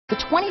The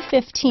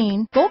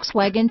 2015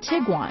 Volkswagen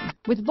Tiguan.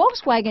 With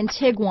Volkswagen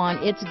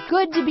Tiguan, it's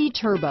good to be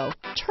turbo.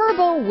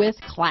 Turbo with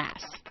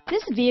class.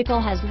 This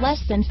vehicle has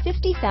less than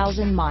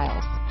 50,000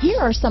 miles. Here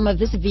are some of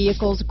this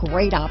vehicle's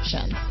great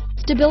options: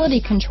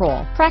 stability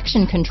control,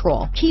 traction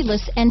control,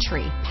 keyless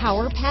entry,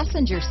 power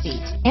passenger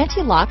seat,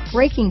 anti-lock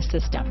braking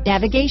system,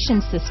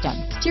 navigation system,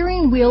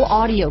 steering wheel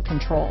audio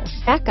controls,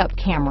 backup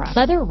camera,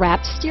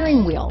 leather-wrapped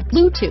steering wheel,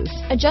 Bluetooth,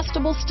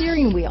 adjustable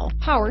steering wheel,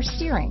 power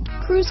steering,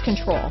 cruise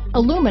control,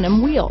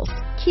 aluminum wheels,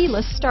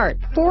 keyless start,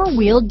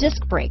 four-wheel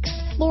disc brakes,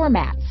 floor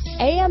mats,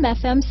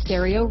 AM/FM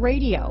stereo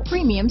radio,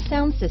 premium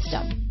sound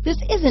system. This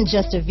isn't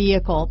just a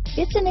vehicle,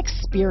 it's an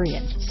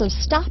experience. So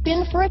stop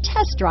in for a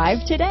test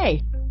drive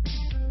today.